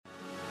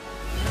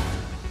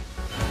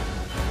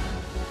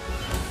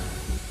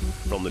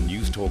From the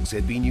Newstalk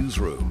ZB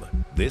Newsroom,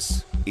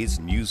 this is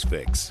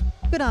Newsfix.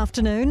 Good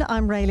afternoon,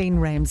 I'm Raylene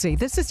Ramsey.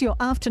 This is your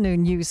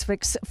afternoon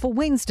Newsfix for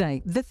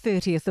Wednesday, the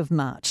 30th of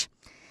March.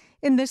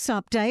 In this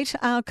update,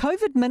 our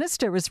COVID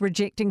minister is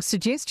rejecting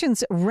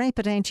suggestions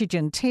rapid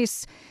antigen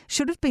tests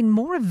should have been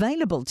more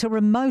available to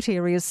remote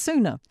areas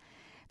sooner.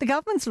 The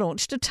government's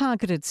launched a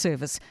targeted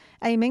service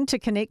aiming to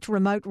connect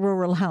remote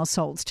rural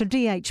households to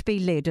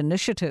DHB-led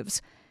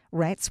initiatives.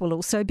 Rats will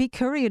also be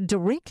couriered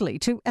directly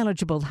to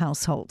eligible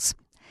households.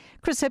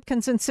 Chris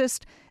Hipkins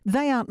insists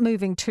they aren't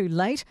moving too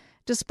late,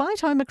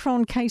 despite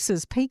Omicron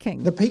cases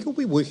peaking. The peak will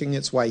be working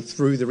its way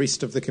through the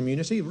rest of the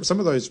community. Some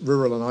of those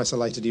rural and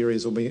isolated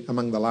areas will be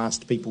among the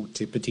last people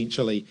to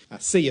potentially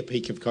see a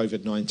peak of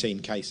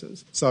COVID-19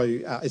 cases. So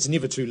it's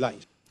never too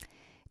late.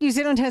 New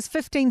Zealand has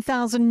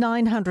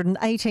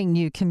 15,918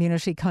 new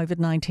community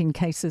COVID-19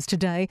 cases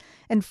today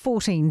and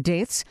 14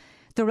 deaths.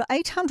 There are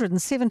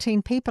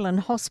 817 people in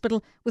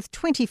hospital with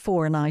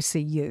 24 in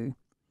ICU.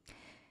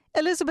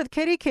 Elizabeth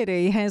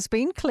Kerekere has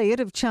been cleared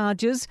of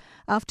charges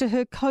after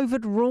her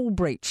COVID rule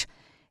breach.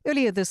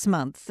 Earlier this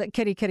month,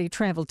 Kerekere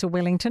travelled to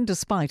Wellington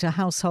despite a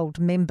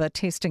household member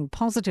testing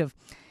positive.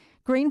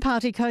 Green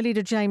Party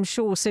co-leader James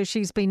Shaw says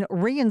she's been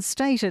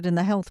reinstated in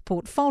the health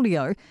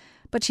portfolio,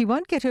 but she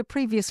won't get her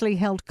previously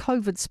held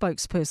COVID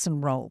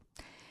spokesperson role.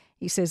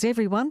 He says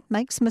everyone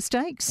makes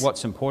mistakes.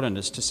 What's important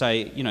is to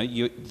say,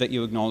 that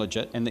you acknowledge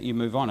it and that you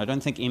move on. I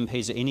don't think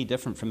MPs are any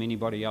different from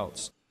anybody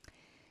else.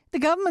 The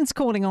government's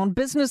calling on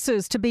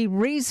businesses to be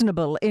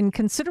reasonable in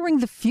considering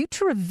the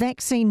future of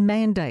vaccine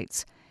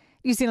mandates.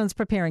 New Zealand's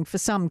preparing for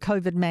some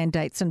COVID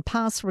mandates and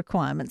pass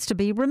requirements to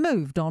be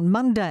removed on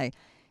Monday.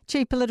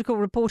 Chief Political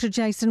Reporter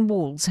Jason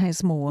Walls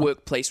has more.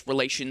 Workplace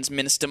Relations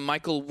Minister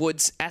Michael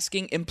Woods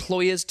asking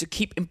employers to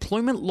keep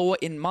employment law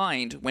in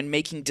mind when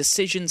making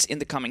decisions in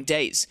the coming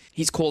days.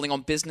 He's calling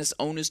on business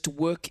owners to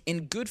work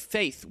in good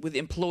faith with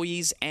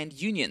employees and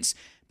unions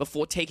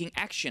before taking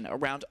action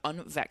around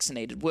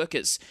unvaccinated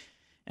workers.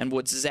 And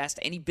Woods has asked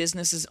any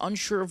businesses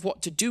unsure of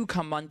what to do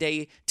come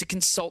Monday to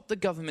consult the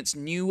government's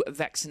new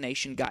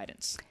vaccination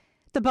guidance.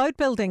 The boat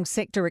building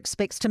sector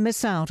expects to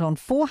miss out on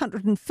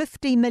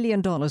 $450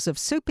 million of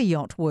super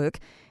yacht work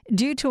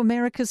due to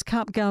America's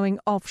Cup going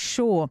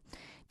offshore.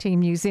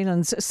 Team New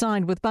Zealand's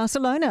signed with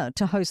Barcelona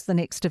to host the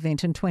next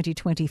event in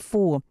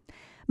 2024.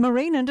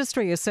 Marine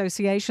Industry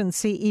Association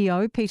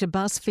CEO Peter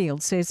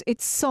Busfield says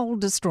it's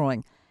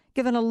soul-destroying,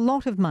 given a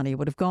lot of money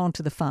would have gone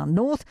to the far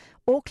north,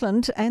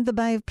 Auckland and the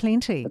Bay of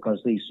Plenty. Because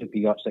these super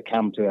yachts that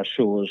come to our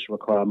shores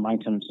require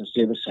maintenance and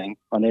servicing,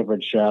 on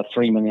average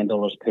 $3 million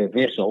per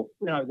vessel.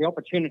 The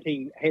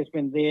opportunity has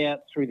been there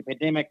through the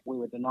pandemic. We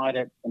were denied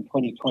it in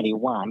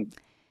 2021.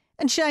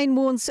 And Shane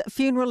Warne's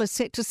funeral is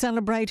set to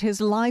celebrate his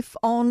life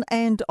on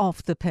and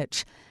off the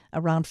pitch.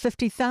 Around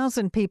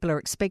 50,000 people are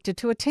expected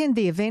to attend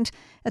the event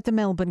at the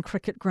Melbourne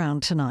Cricket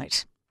Ground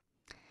tonight.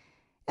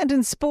 And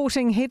in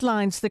sporting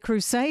headlines, the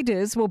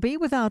Crusaders will be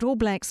without All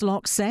Blacks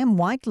lock Sam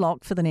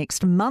Whitelock for the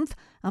next month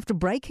after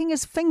breaking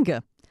his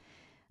finger.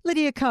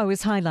 Lydia Ko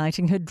is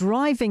highlighting her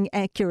driving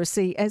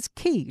accuracy as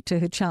key to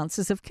her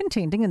chances of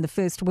contending in the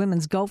first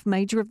women's golf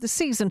major of the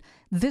season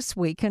this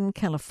week in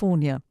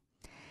California.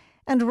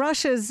 And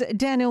Russia's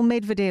Daniil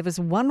Medvedev is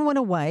one win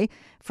away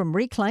from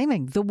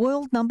reclaiming the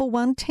world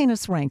 #1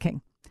 tennis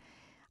ranking.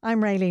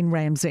 I'm Raylene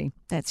Ramsey.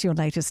 That's your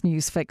latest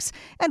news fix.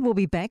 And we'll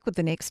be back with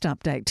the next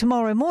update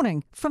tomorrow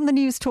morning from the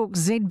Newstalk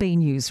ZB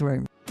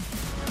Newsroom.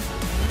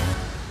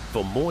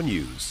 For more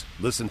news,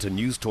 listen to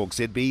Newstalk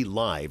ZB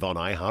live on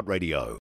iHeartRadio.